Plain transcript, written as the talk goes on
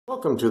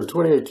Welcome to the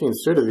 2018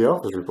 State of the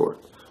Office Report.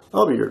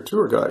 I'll be your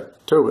tour guide,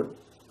 Tobin.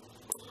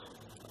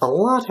 A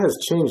lot has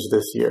changed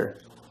this year.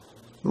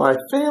 My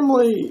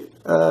family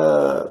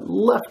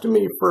left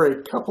me for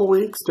a couple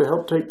weeks to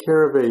help take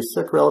care of a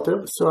sick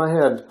relative, so I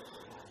had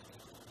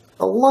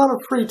a lot of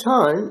free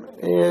time,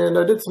 and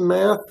I did some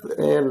math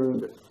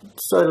and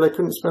decided I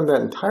couldn't spend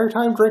that entire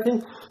time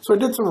drinking, so I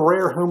did some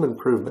rare home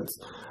improvements.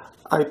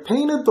 I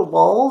painted the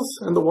walls,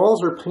 and the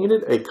walls are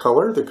painted a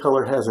color. The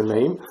color has a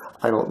name.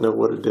 I don't know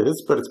what it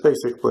is, but it's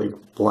basically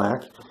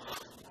black.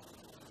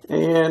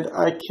 And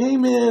I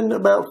came in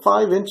about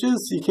 5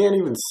 inches, you can't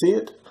even see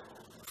it,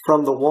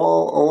 from the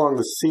wall along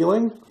the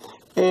ceiling.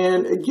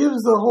 And it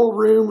gives the whole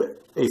room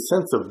a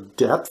sense of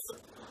depth,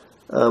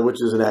 which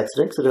is an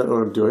accident because I don't know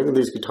what I'm doing. And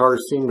these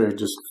guitars seem to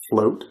just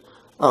float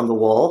on the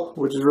wall,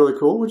 which is really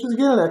cool, which is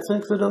again an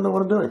accident because I don't know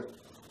what I'm doing.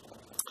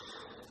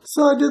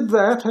 So I did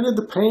that. I did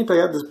the paint.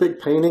 I had this big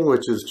painting,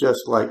 which is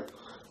just like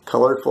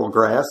colorful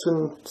grass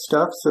and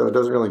stuff, so it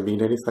doesn't really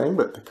mean anything,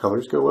 but the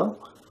colors go well.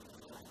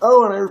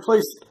 Oh, and I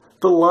replaced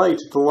the light.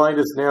 The light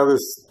is now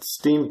this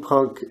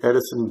steampunk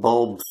Edison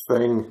bulb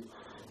thing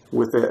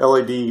with the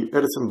LED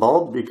Edison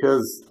bulb,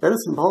 because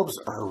Edison bulbs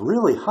are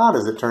really hot,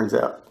 as it turns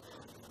out.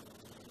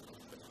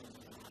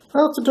 I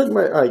also took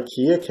my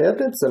IKEA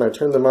cabinets and I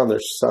turned them on their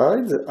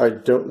sides. I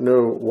don't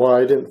know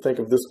why I didn't think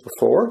of this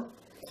before.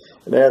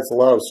 It adds a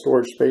lot of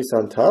storage space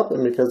on top,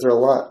 and because they're a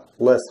lot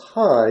less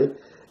high,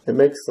 it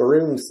makes the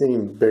room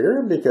seem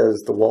bigger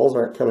because the walls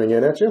aren't coming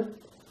in at you.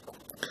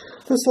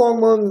 This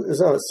long one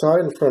is on its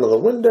side in front of the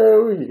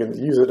window. You can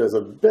use it as a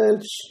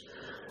bench.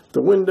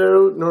 The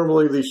window,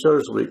 normally these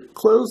shutters will be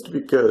closed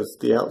because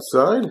the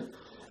outside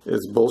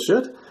is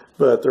bullshit,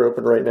 but they're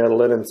open right now to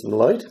let in some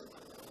light.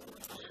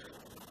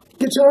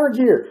 Guitar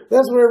gear.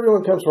 That's what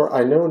everyone comes for.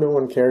 I know no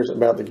one cares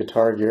about the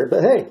guitar gear,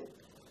 but hey,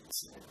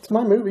 it's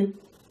my movie.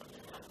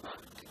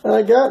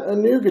 I got a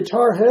new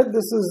guitar head.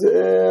 This is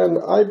an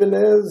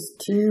Ibanez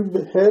tube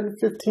head,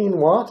 15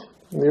 watt.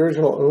 The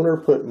original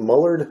owner put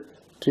Mullard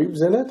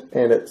tubes in it,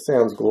 and it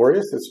sounds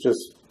glorious. It's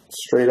just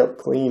straight up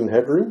clean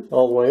headroom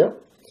all the way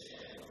up.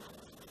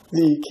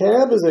 The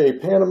cab is a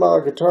Panama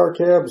Guitar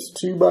Cabs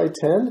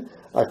 2x10.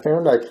 I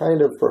found I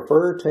kind of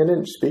prefer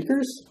 10-inch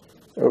speakers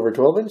over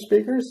 12-inch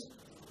speakers.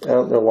 I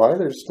don't know why,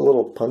 they're just a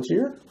little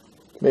punchier.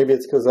 Maybe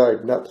it's because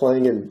I'm not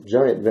playing in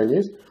giant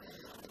venues.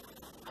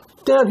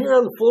 Down here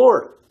on the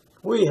floor,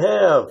 we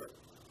have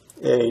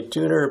a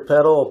tuner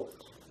pedal,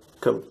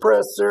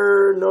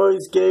 compressor,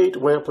 noise gate,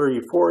 Wampler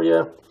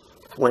Euphoria,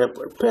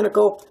 Wampler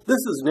Pinnacle. This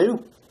is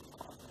new.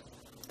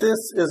 This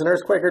is an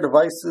Earthquaker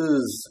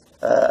Devices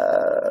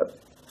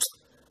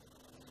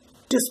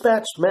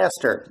Dispatched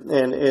Master,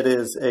 and it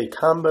is a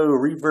combo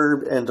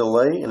reverb and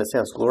delay, and it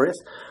sounds glorious.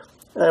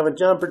 I have a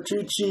John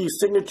Petrucci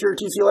Signature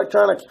TC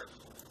Electronic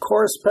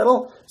chorus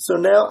pedal, so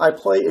now I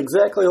play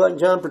exactly like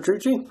John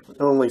Petrucci,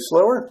 only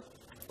slower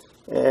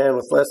and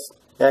with less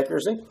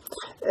accuracy.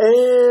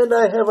 And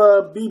I have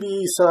a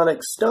BB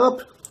Sonic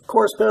Stomp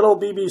chorus pedal,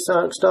 BB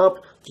Sonic Stomp.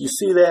 If you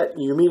see that,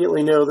 you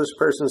immediately know this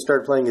person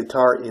started playing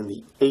guitar in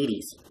the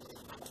 80s.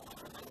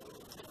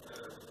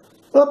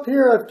 Up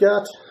here I've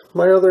got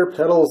my other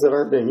pedals that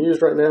aren't being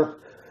used right now.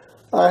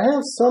 I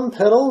have some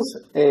pedals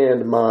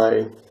and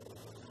my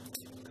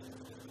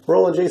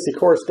Roland JC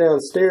Chorus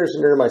downstairs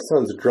near my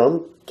son's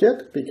drum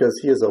kit because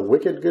he is a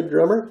wicked good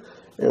drummer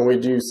and we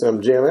do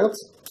some jam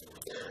outs.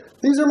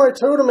 These are my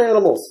totem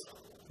animals.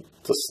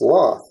 It's a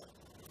sloth.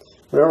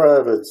 Whenever I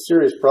have a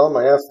serious problem,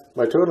 I ask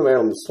my totem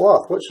animal, the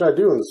sloth, what should I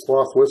do? And the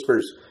sloth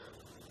whispers,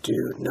 do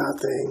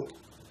nothing.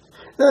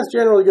 That's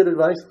generally good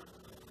advice.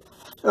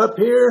 Up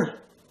here,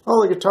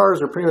 all the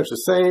guitars are pretty much the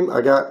same.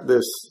 I got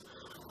this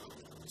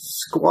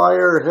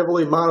Squier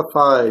heavily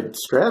modified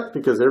Strat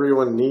because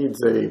everyone needs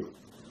a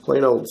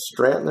plain old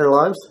Strat in their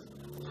lives.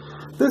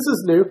 This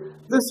is new.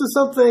 This is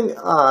something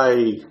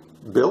I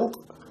built.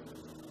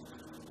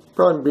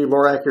 Probably be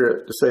more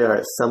accurate to say I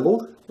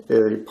assembled.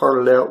 I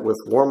parted out with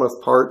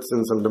Warmoth parts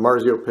and some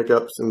DiMarzio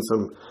pickups and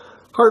some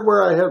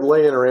hardware I had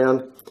laying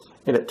around,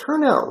 and it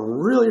turned out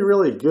really,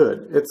 really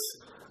good. It's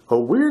a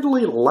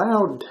weirdly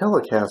loud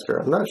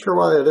Telecaster. I'm not sure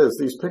why that is.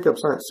 These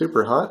pickups aren't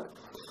super hot.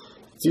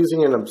 It's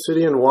using an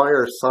Obsidian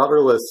wire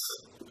solderless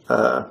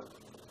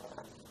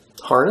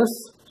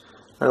harness.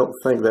 I don't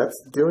think that's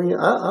doing it.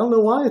 I don't know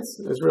why it's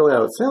really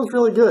loud. It sounds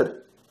really good.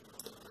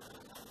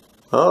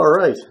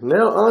 Alright,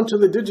 now on to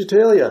the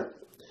Digitalia.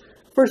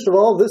 First of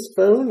all, this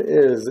phone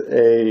is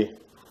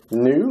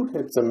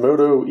it's a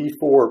Moto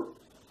E4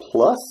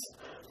 Plus.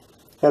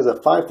 Has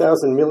a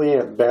 5,000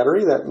 milliamp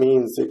battery. That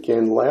means it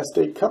can last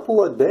a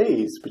couple of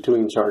days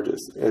between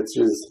charges. It's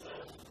just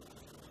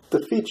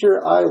the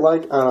feature I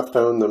like on a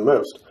phone the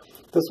most.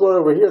 This one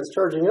over here that's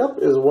charging up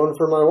is one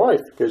for my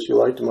wife because she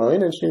liked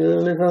mine and she needed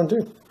a new phone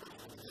too.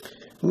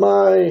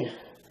 My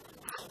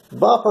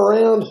bop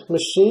around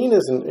machine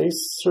is an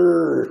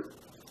Acer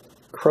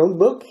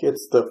Chromebook.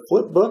 It's the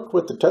Flipbook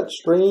with the touch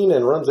screen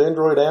and runs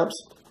Android apps.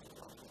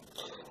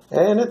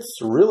 And it's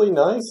really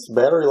nice.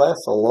 Battery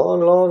lasts a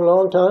long, long,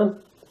 long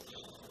time.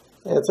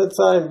 And since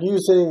I'm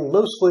using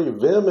mostly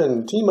Vim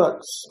and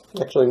Tmux,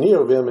 actually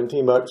NeoVim and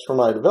Tmux for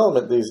my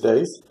development these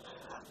days,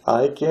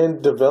 I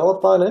can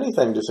develop on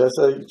anything, just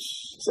SSH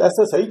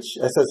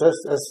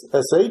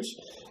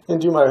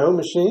into my home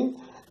machine,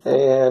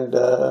 and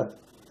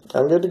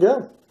I'm good to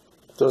go.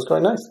 So it's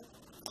quite nice.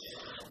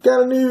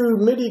 Got a new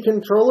MIDI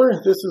controller.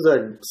 This is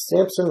a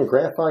Samson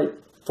Graphite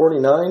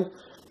 49.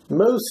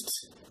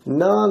 Most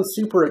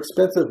non-super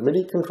expensive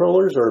MIDI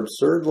controllers are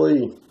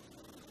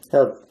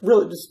have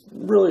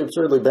really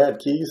absurdly bad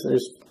keys. They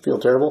just feel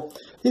terrible.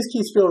 These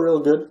keys feel real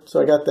good,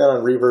 so I got that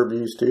on Reverb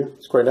Use too.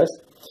 It's quite nice.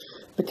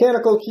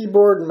 Mechanical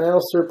keyboard and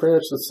mouse are pretty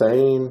much the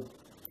same.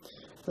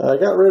 I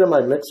got rid of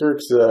my mixer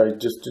because I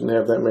just didn't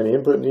have that many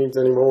input needs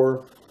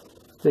anymore.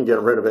 Didn't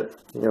get rid of it.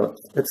 You know,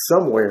 it's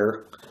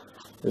somewhere.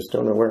 Just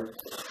don't know where.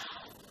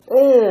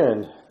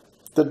 And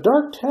the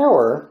Dark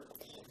Tower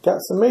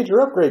got some major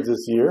upgrades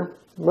this year,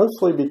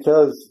 mostly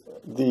because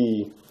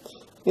the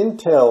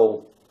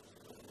Intel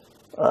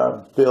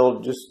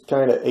build just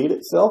kind of ate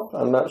itself.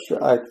 I'm not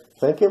sure. I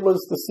think it was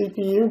the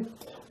CPU.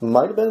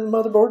 Might have been the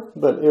motherboard,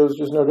 but it was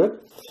just no good.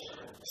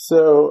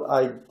 So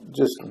I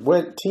just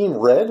went Team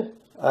Red.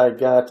 I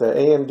got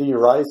AMD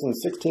Ryzen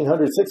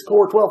 1600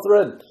 6-core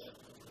 12-thread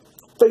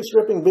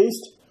face-ripping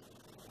beast.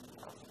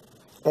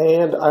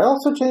 And I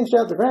also changed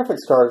out the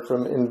graphics card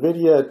from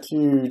NVIDIA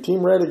to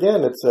Team Red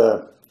again. It's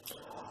a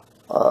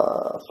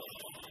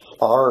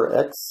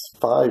RX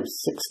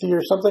 560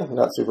 or something.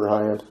 Not super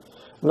high-end.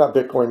 I'm not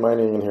Bitcoin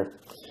mining in here.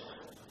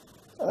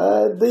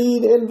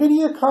 The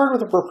NVIDIA card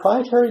with a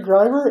proprietary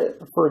driver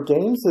for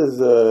games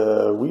is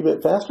a wee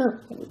bit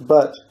faster,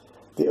 but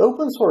the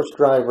open source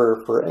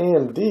driver for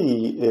AMD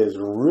is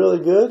really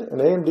good,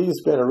 and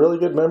AMD's been a really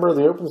good member of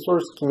the open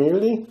source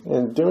community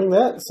in doing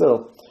that,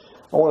 so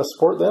I want to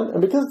support them.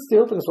 And because it's the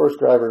open source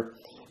driver,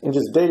 in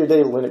just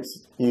day-to-day Linux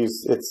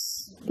use,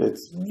 it's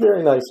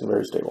very nice and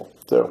very stable.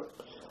 So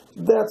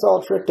that's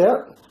all tricked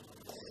out.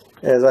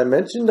 As I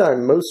mentioned,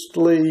 I'm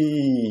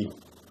mostly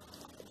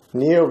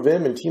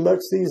NeoVim and Tmux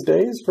these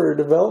days for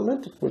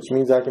development, which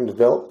means I can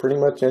develop pretty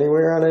much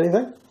anywhere on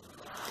anything.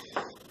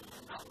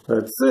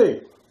 Let's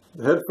see.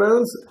 The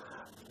headphones.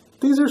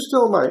 These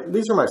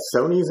are my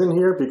Sonys in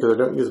here because I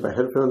don't use my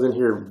headphones in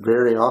here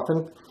very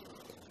often.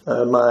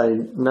 My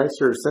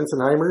nicer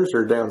Sennheisers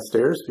are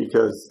downstairs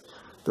because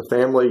the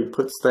family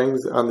puts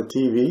things on the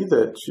TV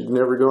that should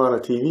never go on a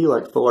TV,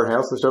 like Fuller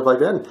House and stuff like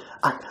that. And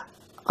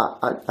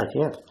I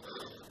can't.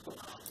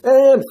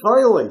 And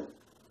finally,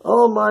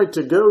 all my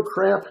to-go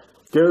crap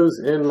goes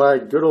in my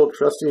good old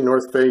trusty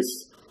North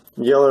Face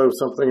yellow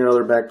something or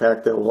other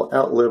backpack that will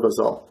outlive us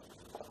all.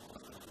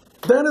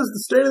 That is the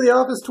State of the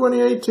Office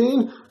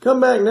 2018.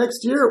 Come back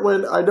next year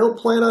when I don't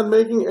plan on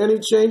making any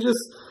changes,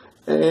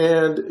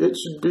 and it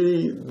should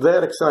be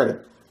that exciting.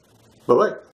 Bye-bye.